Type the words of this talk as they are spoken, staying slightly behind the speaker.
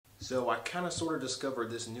So I kind of sort of discovered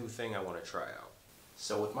this new thing I want to try out.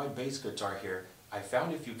 So with my bass guitar here, I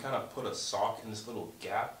found if you kind of put a sock in this little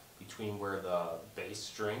gap between where the bass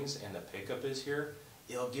strings and the pickup is here,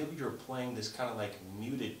 it'll give your playing this kind of like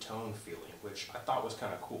muted tone feeling, which I thought was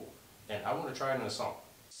kind of cool. And I want to try it in a song.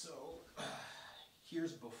 So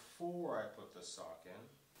here's before I put the sock in.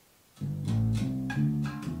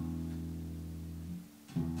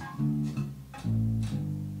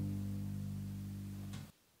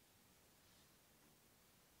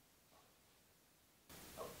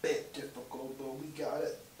 Bit difficult, but we got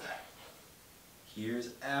it. Here's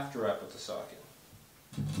after I put the sock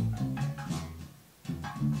in.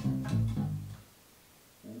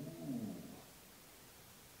 Ooh,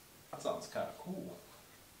 that sounds kind of cool.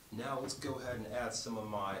 Now let's go ahead and add some of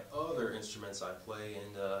my other instruments I play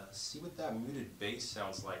and see what that muted bass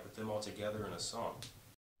sounds like with them all together in a song.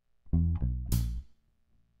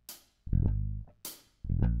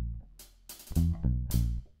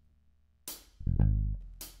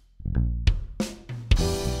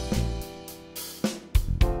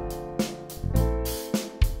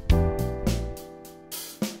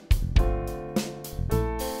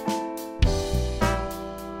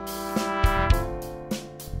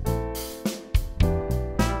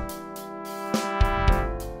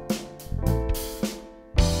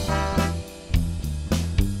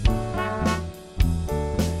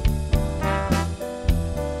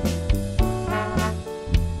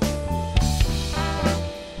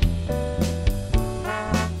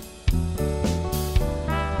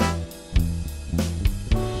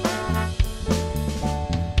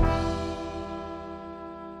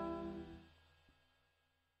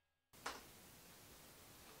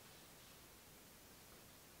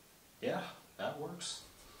 Yeah, that works.